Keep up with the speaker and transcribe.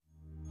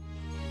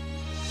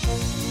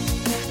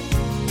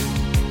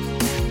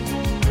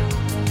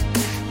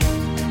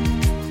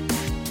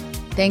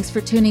Thanks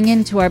for tuning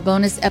in to our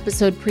bonus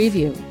episode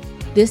preview.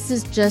 This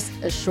is just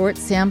a short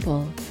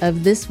sample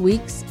of this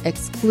week's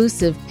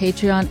exclusive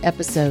Patreon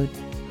episode.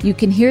 You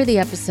can hear the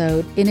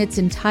episode in its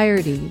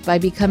entirety by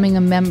becoming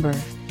a member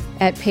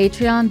at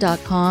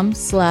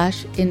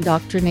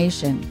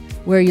patreon.com/indoctrination,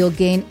 where you'll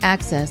gain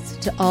access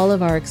to all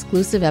of our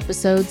exclusive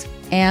episodes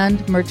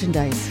and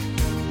merchandise.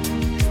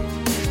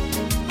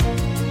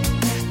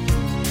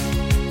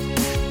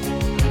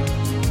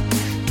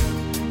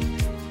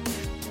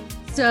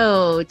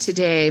 So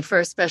today, for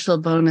a special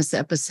bonus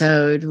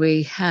episode,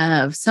 we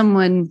have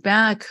someone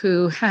back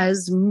who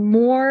has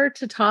more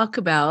to talk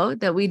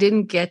about that we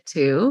didn't get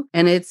to.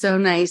 And it's so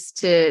nice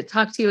to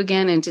talk to you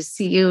again and to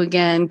see you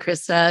again,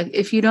 Christa.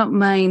 If you don't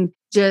mind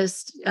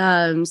just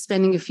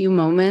spending a few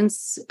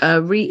moments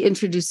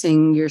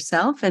reintroducing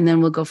yourself, and then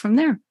we'll go from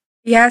there.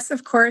 Yes,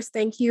 of course.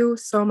 Thank you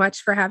so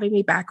much for having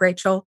me back,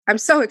 Rachel. I'm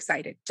so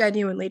excited,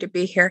 genuinely, to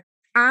be here.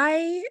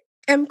 I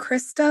am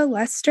Christa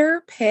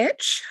Lester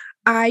Pitsch.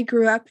 I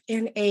grew up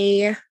in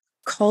a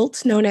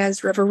cult known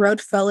as River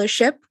Road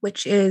Fellowship,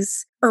 which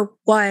is or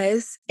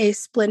was a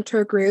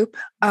splinter group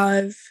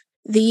of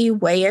the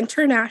Way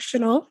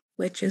International,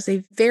 which is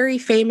a very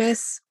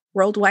famous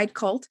worldwide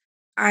cult.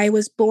 I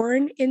was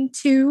born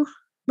into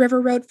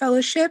River Road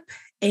Fellowship,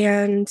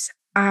 and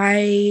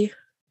I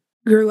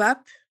grew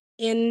up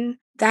in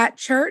that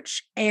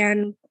church,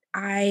 and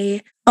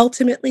I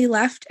ultimately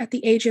left at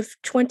the age of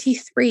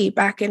 23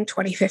 back in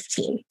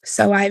 2015.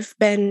 So I've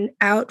been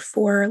out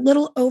for a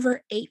little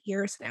over 8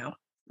 years now.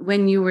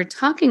 When you were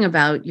talking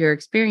about your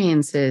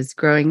experiences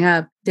growing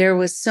up, there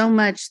was so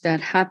much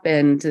that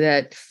happened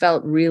that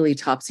felt really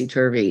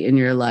topsy-turvy in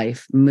your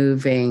life,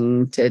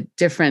 moving to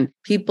different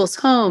people's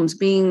homes,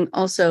 being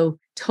also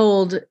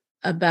told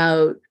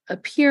about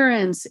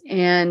appearance,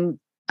 and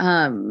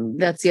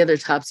that's the other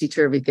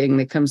topsy-turvy thing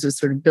that comes with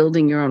sort of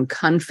building your own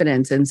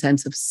confidence and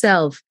sense of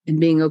self and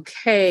being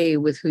okay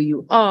with who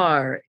you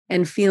are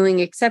and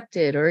feeling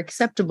accepted or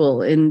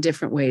acceptable in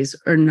different ways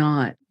or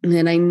not.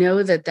 And I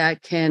know that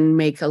that can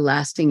make a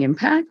lasting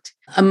impact,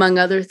 among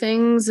other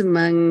things,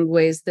 among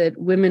ways that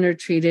women are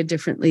treated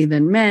differently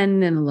than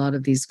men in a lot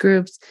of these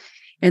groups.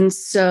 And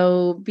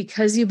so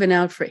because you've been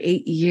out for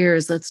 8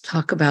 years, let's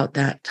talk about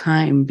that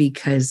time,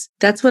 because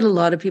that's what a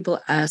lot of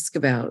people ask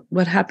about.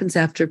 What happens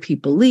after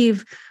people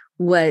leave?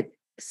 What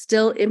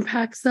still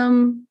impacts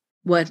them?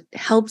 What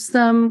helps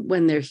them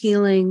when they're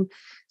healing?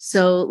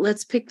 So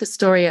let's pick the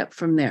story up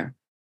from there.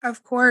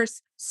 Of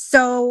course.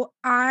 So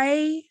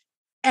I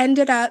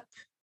ended up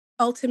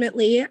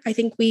ultimately, I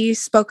think we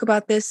spoke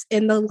about this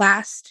in the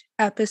last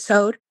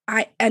episode.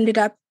 I ended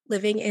up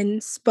living in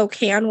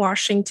Spokane,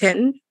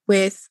 Washington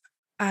with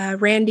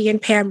Randy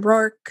and Pam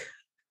Rourke,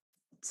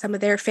 some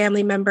of their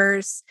family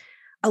members.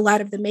 A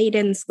lot of the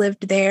maidens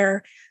lived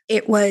there.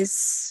 It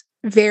was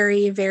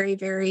very, very,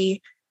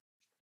 very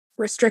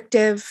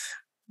restrictive.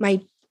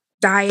 My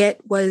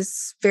diet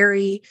was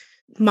very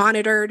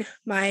monitored.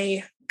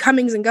 My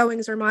comings and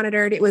goings were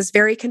monitored. It was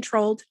very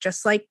controlled,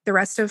 just like the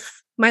rest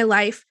of my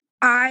life.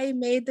 I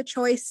made the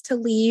choice to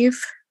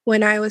leave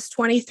when I was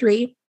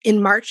 23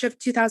 in March of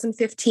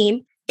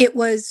 2015. It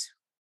was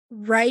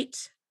right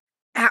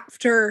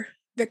after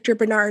Victor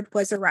Bernard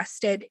was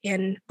arrested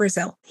in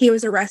Brazil. He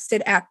was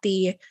arrested at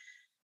the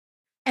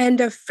end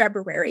of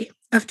February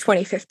of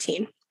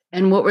 2015.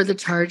 And what were the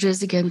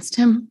charges against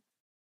him?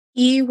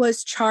 He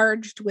was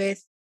charged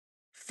with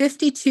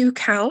 52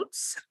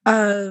 counts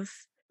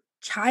of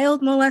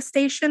child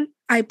molestation.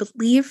 I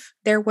believe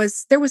there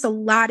was a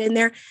lot in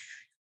there.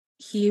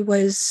 He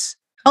was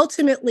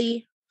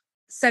ultimately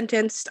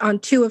sentenced on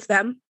 2 of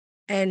them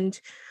and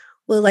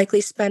will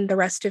likely spend the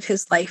rest of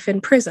his life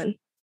in prison.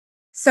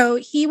 So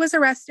he was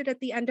arrested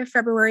at the end of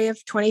February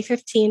of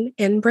 2015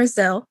 in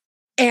Brazil.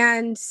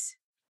 And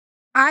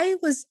I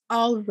was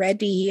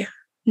already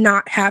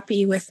not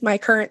happy with my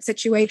current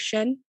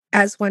situation,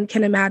 as one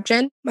can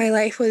imagine. My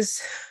life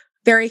was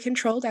very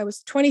controlled. I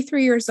was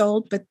 23 years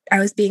old, but I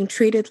was being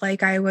treated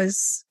like I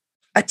was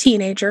a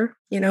teenager,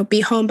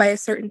 be home by a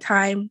certain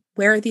time,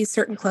 wear these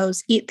certain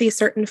clothes, eat these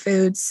certain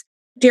foods.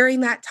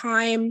 During that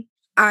time,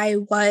 I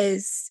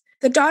was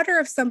the daughter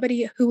of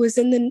somebody who was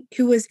in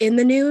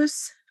the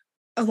news.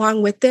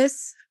 Along with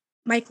this,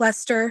 Mike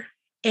Lester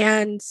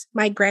and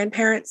my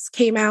grandparents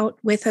came out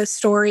with a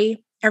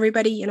story.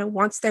 Everybody,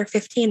 wants their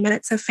 15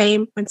 minutes of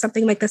fame when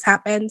something like this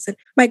happens. And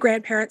my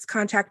grandparents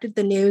contacted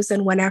the news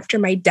and went after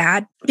my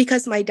dad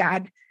because my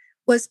dad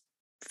was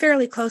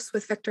fairly close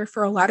with Victor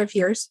for a lot of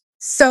years.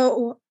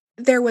 So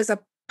there was a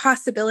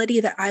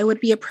possibility that I would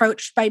be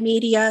approached by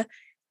media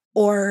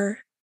or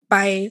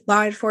by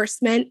law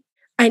enforcement.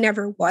 I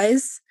never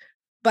was,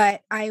 but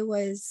I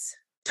was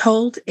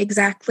told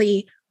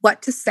exactly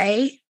what to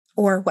say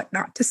or what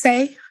not to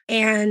say.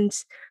 And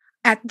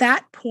at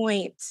that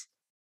point,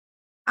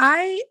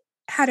 I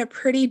had a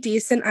pretty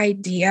decent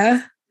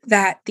idea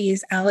that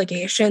these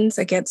allegations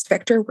against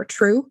Victor were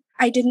true.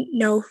 I didn't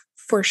know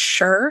for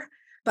sure,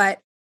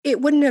 but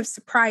it wouldn't have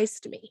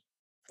surprised me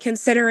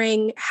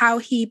considering how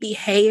he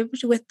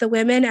behaved with the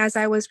women as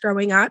I was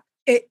growing up.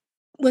 It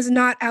was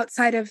not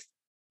outside of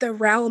the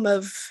realm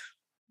of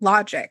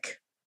logic.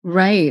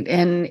 Right.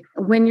 And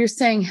when you're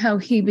saying how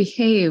he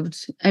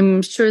behaved,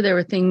 I'm sure there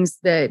were things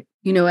that,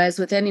 as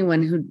with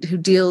anyone who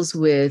deals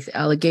with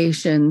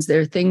allegations,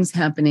 there are things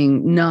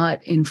happening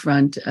not in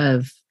front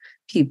of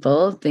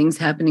people, things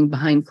happening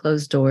behind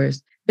closed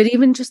doors. But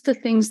even just the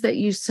things that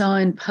you saw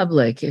in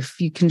public,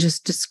 if you can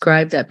just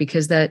describe that,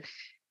 because that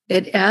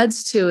it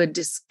adds to a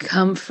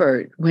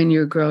discomfort when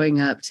you're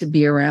growing up to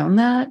be around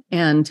that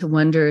and to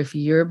wonder if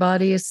your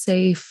body is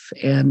safe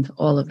and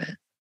all of it.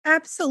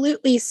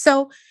 Absolutely.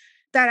 So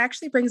that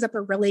actually brings up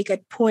a really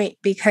good point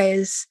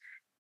because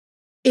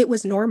it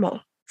was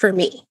normal for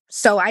me.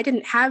 So I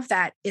didn't have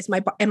that.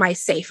 Am I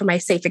safe? Am I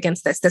safe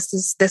against this?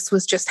 This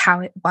was just how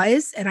it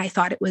was. And I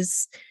thought it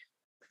was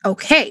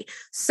okay.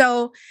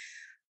 So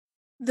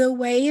the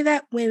way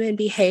that women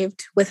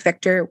behaved with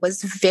Victor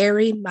was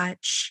very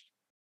much,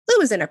 it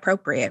was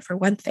inappropriate for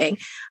one thing.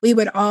 We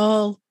would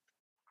all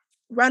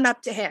run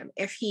up to him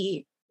if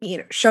he,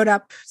 showed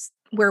up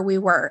where we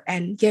were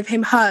and give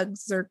him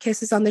hugs or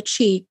kisses on the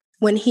cheek.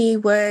 When he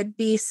would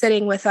be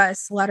sitting with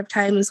us, a lot of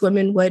times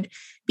women would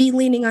be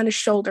leaning on his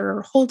shoulder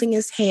or holding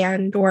his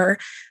hand or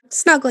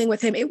snuggling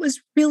with him. It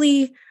was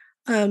really,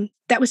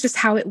 that was just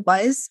how it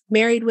was.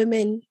 Married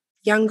women,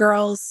 young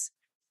girls,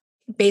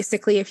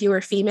 basically, if you were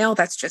female,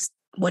 that's just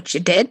what you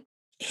did.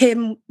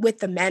 Him with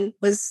the men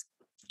was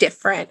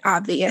different,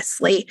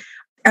 obviously.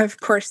 Of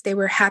course, they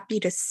were happy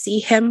to see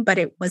him, but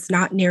it was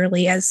not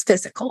nearly as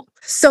physical.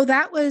 So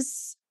that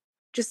was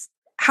just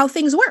how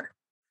things were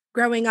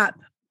growing up.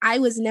 I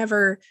was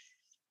never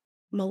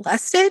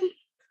molested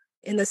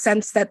in the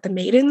sense that the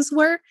maidens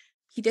were.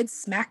 He did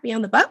smack me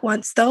on the butt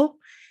once, though.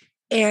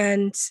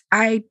 And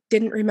I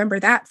didn't remember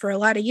that for a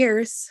lot of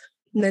years.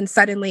 And then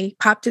suddenly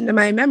popped into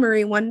my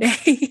memory one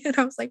day. And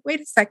I was like,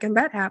 wait a second,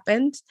 that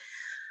happened.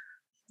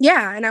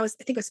 Yeah. And I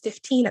think I was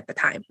 15 at the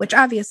time, which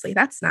obviously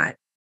that's not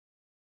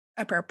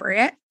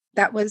appropriate.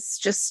 That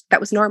was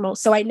normal.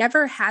 So I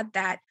never had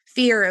that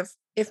fear of,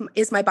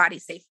 is my body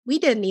safe? We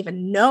didn't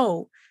even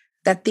know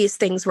that these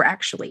things were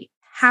actually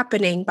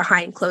happening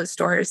behind closed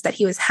doors, that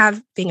he was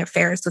having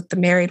affairs with the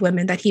married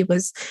women, that he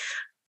was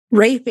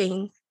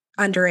raping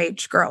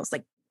underage girls.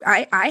 Like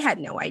I had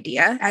no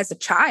idea as a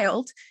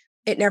child.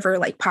 It never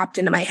popped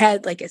into my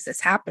head, is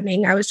this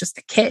happening? I was just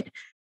a kid.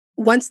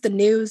 Once the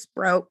news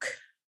broke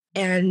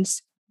and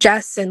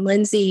Jess and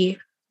Lindsay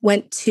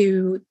went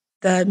to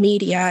the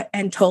media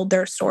and told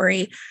their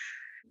story,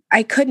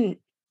 I couldn't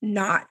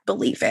not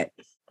believe it.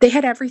 They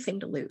had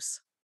everything to lose.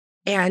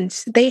 And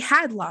they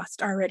had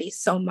lost already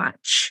so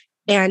much.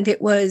 And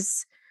it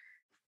was,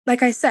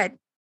 like I said,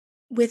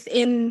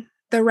 within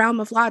the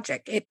realm of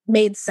logic, it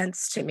made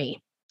sense to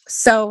me.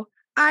 So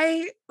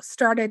I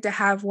started to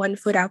have one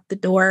foot out the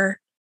door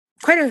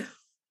quite a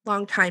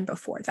long time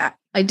before that.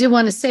 I do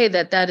want to say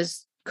that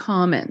is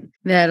common,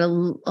 that a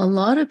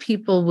lot of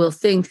people will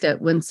think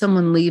that when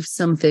someone leaves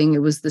something,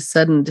 it was the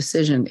sudden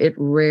decision. It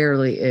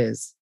rarely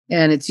is.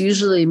 And it's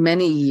usually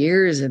many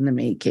years in the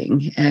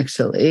making,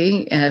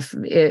 actually,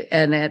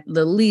 and at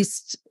the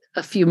least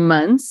a few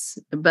months,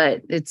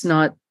 but it's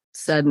not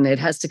sudden. It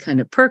has to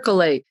kind of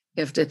percolate.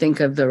 You have to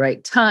think of the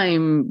right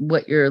time,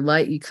 what you're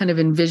like. You kind of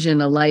envision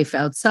a life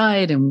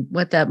outside and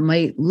what that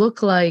might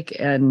look like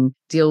and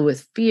deal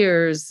with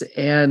fears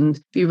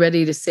and be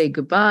ready to say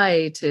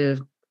goodbye to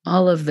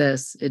all of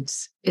this.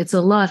 It's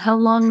a lot. How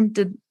long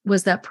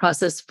was that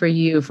process for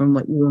you from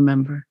what you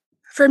remember?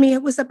 For me,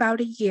 it was about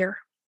a year.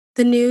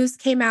 The news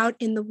came out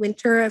in the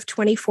winter of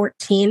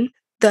 2014.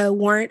 The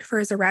warrant for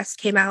his arrest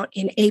came out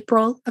in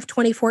April of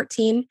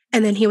 2014.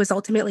 And then he was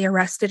ultimately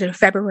arrested in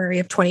February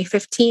of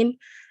 2015.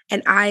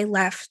 And I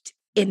left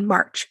in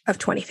March of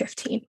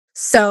 2015.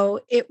 So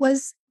it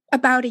was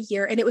about a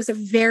year, and it was a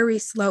very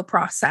slow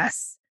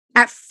process.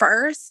 At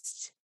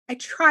first, I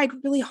tried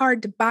really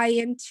hard to buy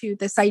into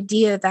this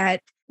idea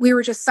that we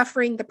were just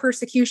suffering the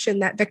persecution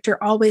that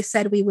Victor always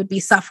said we would be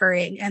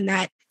suffering, and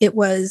that it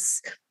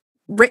was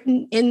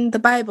written in the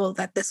Bible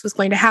that this was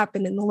going to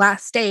happen in the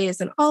last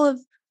days, and all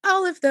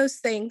of those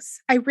things.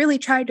 I really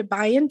tried to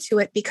buy into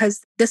it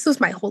because this was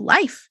my whole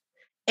life,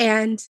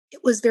 and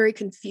it was very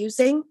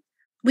confusing.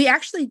 We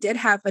actually did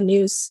have a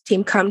news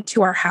team come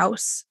to our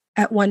house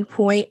at one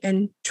point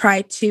and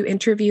try to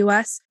interview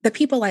us. The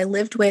people I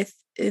lived with,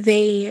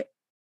 they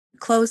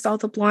closed all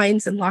the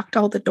blinds and locked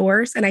all the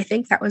doors. And I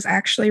think that was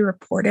actually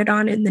reported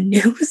on in the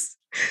news.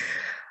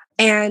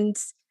 And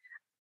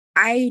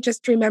I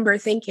just remember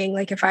thinking,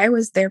 if I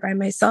was there by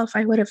myself,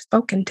 I would have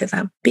spoken to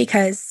them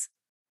because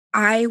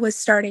I was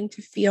starting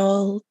to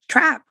feel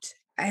trapped.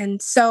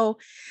 And so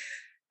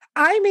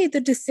I made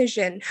the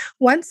decision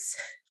once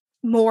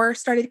more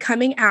started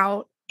coming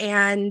out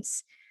and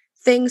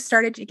things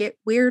started to get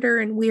weirder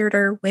and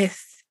weirder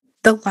with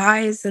the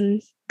lies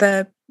and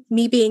the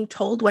me being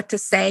told what to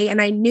say.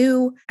 And I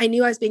knew I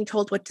was being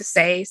told what to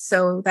say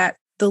so that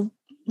the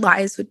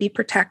lies would be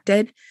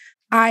protected.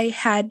 I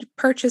had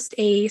purchased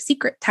a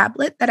secret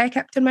tablet that I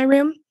kept in my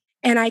room,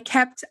 and I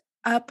kept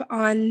up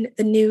on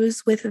the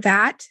news with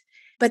that.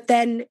 But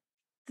then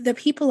the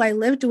people I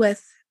lived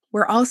with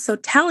were also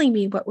telling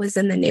me what was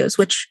in the news,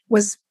 which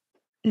was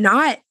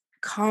not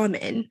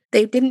common.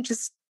 They didn't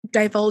just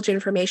divulge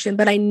information,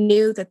 but I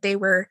knew that they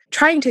were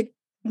trying to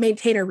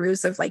maintain a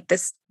ruse of like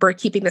this, we're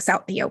keeping this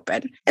out in the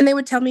open. And they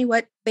would tell me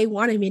what they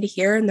wanted me to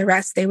hear, and the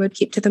rest they would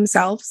keep to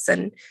themselves,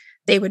 and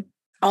they would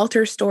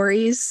alter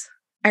stories,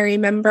 I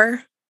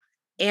remember.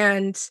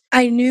 And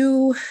I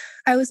knew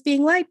I was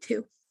being lied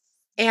to.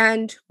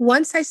 And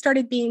once I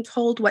started being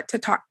told what to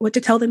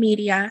tell the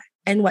media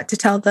and what to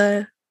tell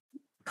the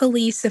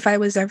police if I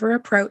was ever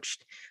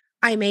approached,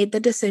 I made the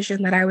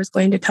decision that I was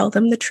going to tell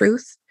them the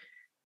truth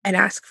and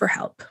ask for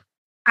help.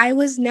 I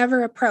was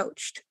never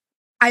approached.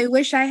 I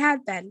wish I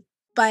had been,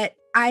 but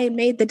I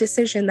made the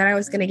decision that I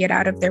was going to get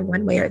out of there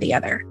one way or the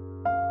other.